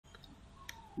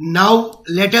Now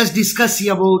let us discuss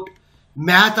about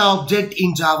math object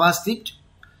in JavaScript.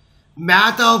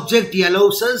 Math object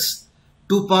allows us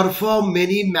to perform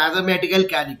many mathematical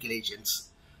calculations.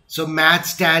 So math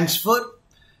stands for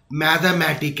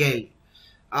mathematical.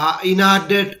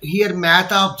 Here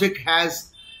math object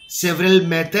has several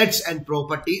methods and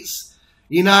properties.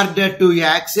 In order to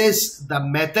access the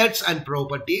methods and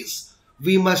properties,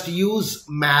 we must use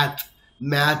math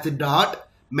dot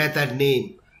method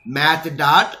name, math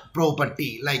dot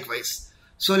property likewise.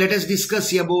 So let us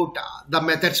discuss about the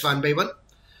methods one by one.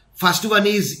 First one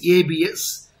is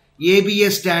ABS.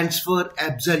 ABS stands for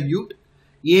absolute.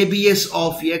 ABS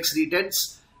of x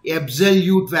returns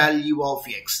absolute value of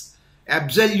x.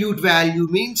 Absolute value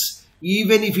means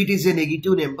even if it is a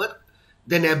negative number,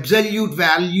 then absolute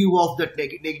value of that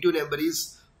negative number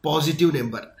is positive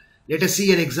number. Let us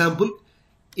see an example.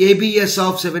 ABS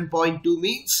of 7.2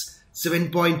 means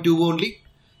 7.2 only.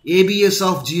 ABS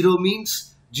of 0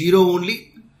 means 0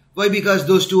 only. Why? Because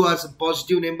those two are some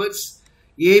positive numbers.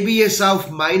 ABS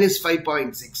of minus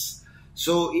 5.6.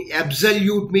 So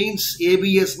absolute means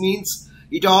ABS means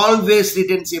it always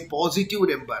returns a positive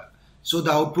number. So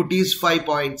the output is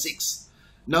 5.6.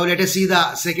 Now let us see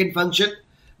the second function,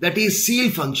 that is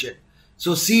ceil function.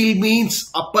 So ceil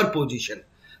means upper position,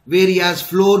 whereas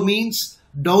floor means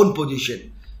down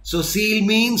position. So ceil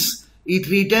means it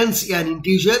returns an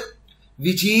integer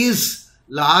which is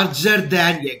larger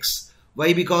than x.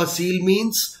 Why? Because ceil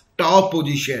means top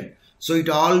position. So it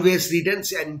always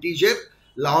returns an integer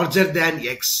larger than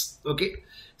x. Okay.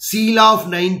 Ceil of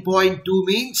 9.2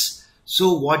 means,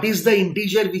 so what is the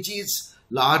integer which is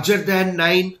larger than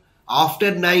 9?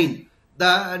 After 9,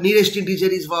 the nearest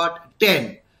integer is what?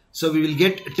 10. So we will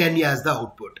get 10 as the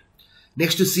output.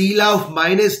 Next to ceil of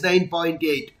minus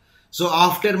 9.8. So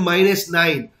after minus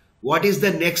 9, what is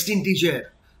the next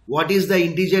integer? What is the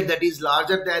integer that is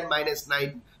larger than minus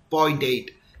 9.8?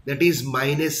 That is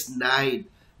minus 9.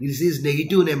 This is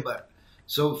negative number.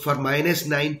 So for minus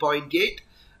 9.8,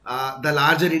 the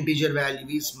larger integer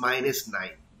value is minus 9.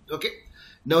 Okay.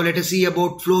 Now let us see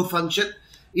about floor function.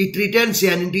 It returns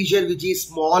an integer which is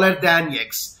smaller than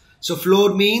x. So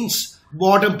floor means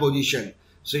bottom position.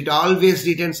 So it always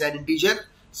returns an integer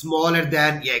smaller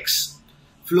than x.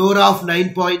 Floor of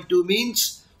 9.2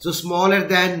 means, so smaller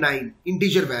than 9,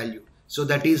 integer value. So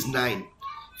that is 9.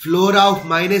 Floor of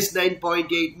minus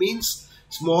 9.8 means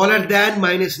smaller than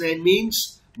minus 9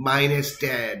 means minus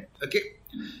 10. Okay.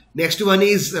 Next one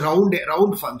is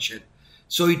round function.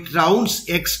 So it rounds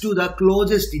x to the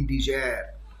closest integer.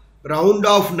 Round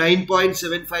of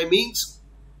 9.75 means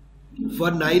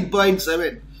for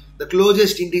 9.7 the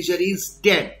closest integer is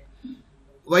 10.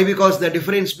 Why? Because the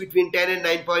difference between 10 and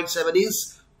 9.7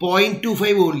 is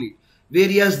 0.25 only,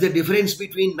 whereas the difference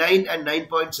between 9 and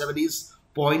 9.7 is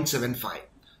 0.75.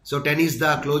 So 10 is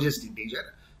the closest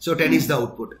integer. So 10 is the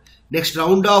output. Next,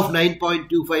 round of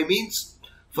 9.25 means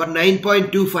for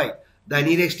 9.25 the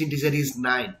nearest integer is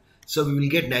 9. So we will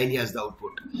get 9 as the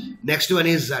output. Next one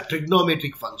is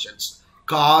trigonometric functions.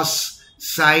 Cos,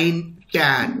 sine,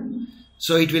 tan.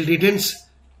 So it will returns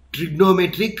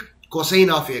trigonometric cosine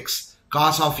of x,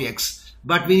 cos of x.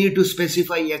 But we need to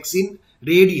specify x in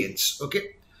radians.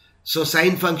 Okay. So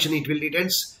sine function, it will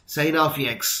returns sine of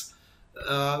x.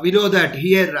 We know that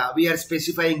here we are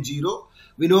specifying 0.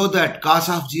 We know that cos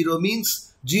of 0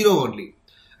 means 0 only.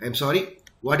 I am sorry.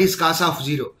 What is cos of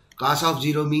 0? Cos of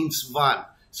 0 means 1.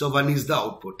 So 1 is the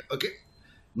output. Okay.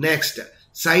 Next,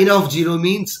 sine of 0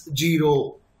 means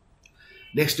 0.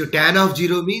 Next to tan of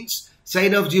 0 means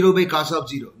sine of 0 by cos of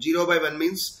 0. 0 by 1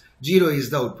 means 0 is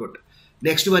the output.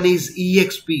 Next one is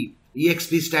exp.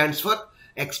 Exp stands for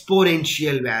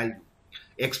exponential value.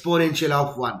 Exponential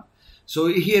of 1. So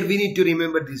here we need to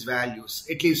remember these values.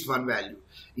 At least one value.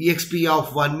 Exp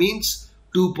of 1 means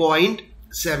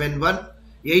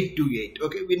 2.71828.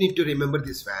 Okay. We need to remember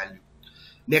this value.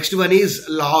 Next one is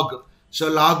log. So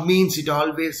log means it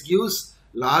always gives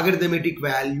logarithmic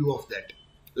value of that.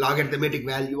 Logarithmic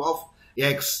value of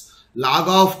x. Log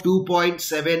of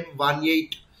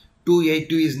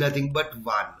 2.718282 is nothing but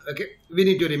 1. Okay. We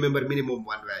need to remember minimum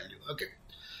one value. Okay.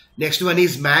 Next one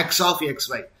is max of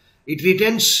xy. It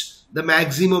returns the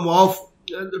maximum of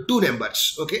two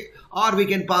numbers. Okay. Or we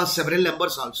can pass several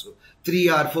numbers also. 3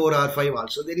 or 4 or 5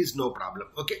 also. There is no problem.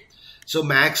 Okay. So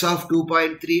max of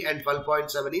 2.3 and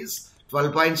 12.7 is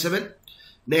 12.7.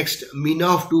 Next, min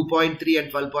of 2.3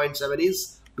 and 12.7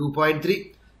 is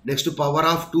 2.3. Next to power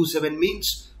of 27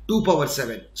 means 2 power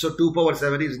 7. So 2 power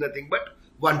 7 is nothing but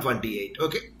 128.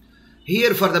 Okay.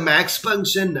 Here for the max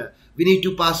function, we need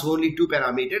to pass only two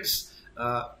parameters.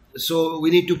 So we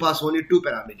need to pass only 2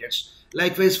 parameters.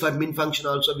 Likewise, for min function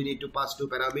also we need to pass 2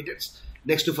 parameters.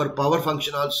 Next, for power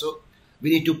function also we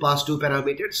need to pass 2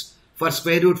 parameters. For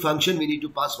square root function we need to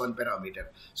pass 1 parameter.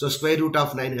 So square root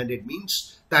of 900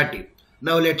 means 30.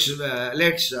 Now let's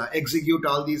execute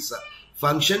all these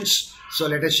functions. So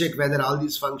let us check whether all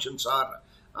these functions are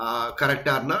correct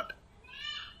or not.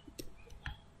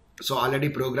 So already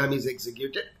program is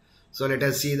executed. So let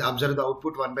us see, observe the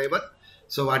output one by one.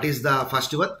 So what is the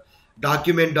first one?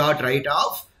 Document dot write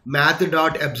of math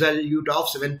dot absolute of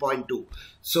 7.2.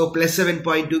 So plus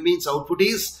 7.2 means output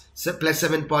is plus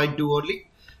 7.2 only.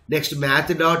 Next,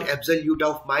 math dot absolute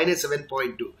of minus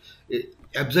 7.2.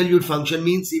 Absolute function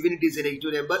means even it is a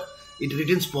negative number, it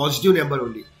returns positive number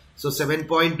only. So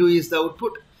 7.2 is the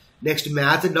output. Next,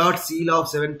 math dot ceil of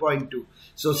 7.2.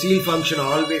 So ceil function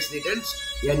always returns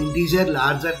an integer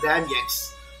larger than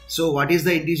x. So what is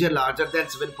the integer larger than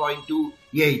 7.2?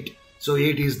 8. So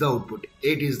 8 is the output.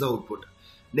 8 is the output.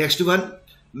 Next one,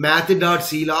 math dot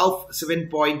ceil of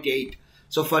 7.8.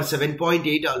 So for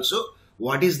 7.8 also,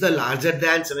 what is the larger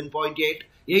than 7.8?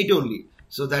 8 only.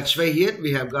 So that's why here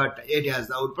we have got 8 as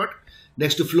the output.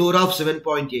 Next, floor of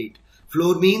 7.8.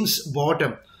 Floor means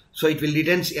bottom. So it will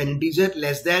return an integer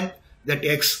less than that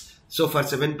x. So for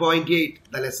 7.8,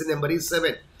 the lesser number is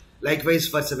 7. Likewise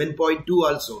for 7.2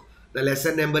 also, the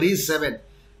lesser number is 7.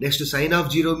 Next, sine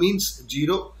of 0 means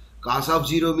 0. Cos of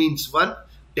 0 means 1.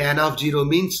 Tan of 0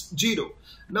 means 0.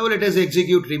 Now let us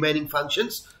execute remaining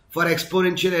functions. For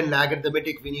exponential and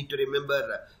logarithmic, we need to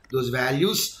remember those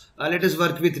values. Let us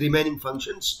work with remaining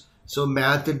functions. So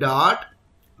math dot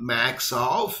max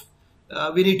of,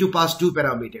 we need to pass 2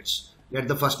 parameters. Let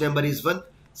the first number is 1,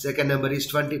 second number is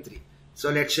 23. So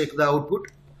let's check the output.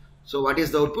 So what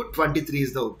is the output? 23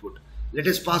 is the output. Let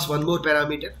us pass one more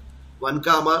parameter. 1,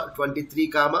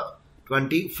 23,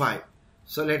 25.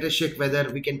 So let us check whether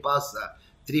we can pass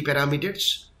 3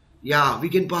 parameters. Yeah, we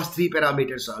can pass 3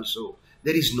 parameters also.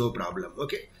 There is no problem.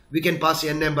 Okay, we can pass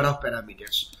n number of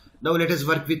parameters. Now let us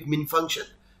work with min function.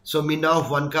 So min of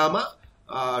 1,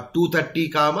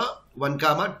 230,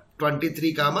 1,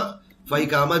 23,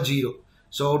 5, 0.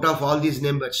 So out of all these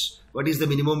numbers, what is the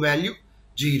minimum value?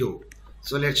 0.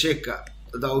 So let's check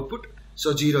the output.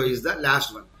 So 0 is the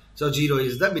last one. So 0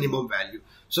 is the minimum value.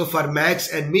 So for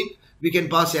max and min, we can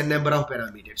pass n number of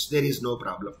parameters. There is no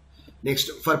problem. Next,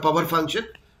 for power function,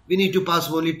 we need to pass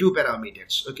only 2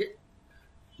 parameters. Okay,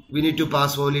 we need to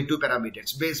pass only 2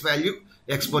 parameters: base value,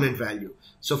 exponent value.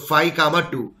 So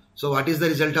 5, 2. So what is the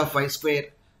result of 5 square?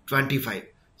 25.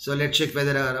 So let's check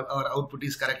whether our output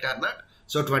is correct or not.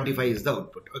 So 25 is the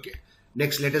output. Okay.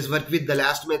 Next, let us work with the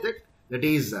last method, that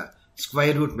is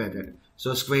square root method.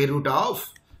 So square root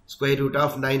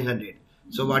of 900.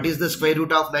 So what is the square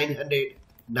root of 900?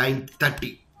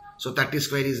 930. So 30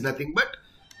 square is nothing but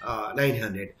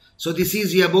 900. So this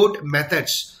is about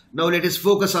methods. Now let us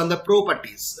focus on the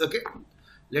properties. Okay,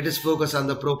 let us focus on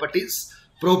the properties.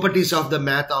 Properties of the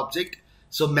math object.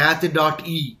 So math dot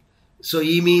e. So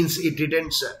e means it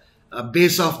returns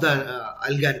base of the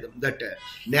algorithm, that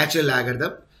natural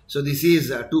algorithm. So this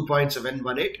is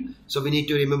 2.718. So we need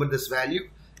to remember this value.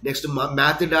 Next,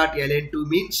 math dot ln2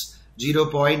 means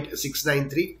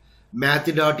 0.693.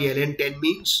 Math dot ln10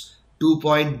 means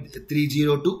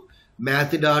 2.302.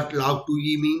 Math dot log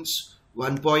 2e means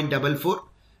 1.44.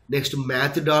 Next,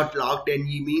 math dot log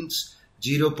 10e means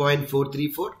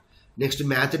 0.434. Next,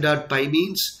 math dot pi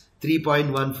means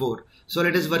 3.14. So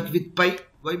let us work with pi.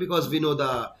 Why? Because we know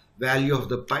the value of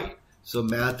the pi. So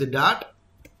math dot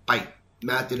pi.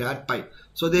 Math dot pi.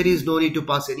 So there is no need to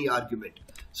pass any argument.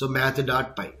 So math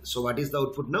dot pi. So what is the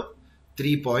output now?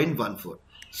 3.14.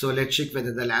 So let's check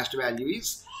whether the last value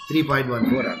is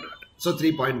 3.14 or not. So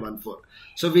 3.14.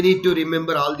 So we need to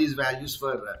remember all these values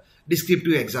for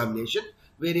descriptive examination,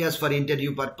 whereas for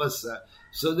interview purpose,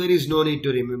 so there is no need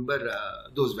to remember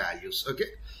those values. Okay.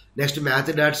 Next,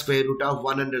 math dot square root of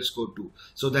 1 underscore 2.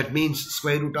 So that means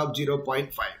square root of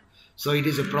 0.5. So it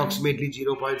is approximately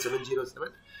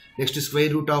 0.707. Next, square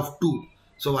root of 2.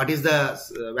 So what is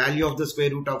the value of the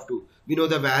square root of 2? We know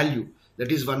the value,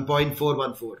 that is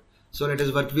 1.414. So let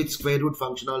us work with square root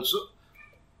function also.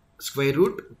 Square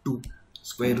root 2.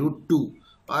 Square root 2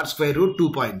 or square root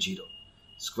 2.0.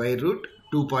 Square root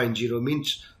 2.0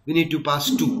 means we need to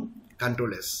pass 2.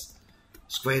 Control S.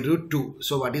 Square root 2.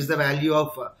 So what is the value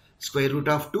of square root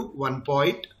of 2?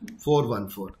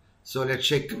 1.414. So let's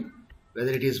check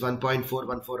whether it is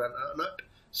 1.414 or not.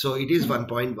 So it is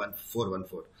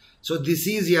 1.414. So this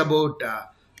is about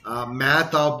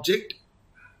math object,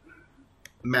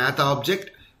 methods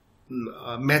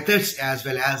as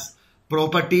well as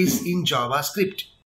properties in JavaScript.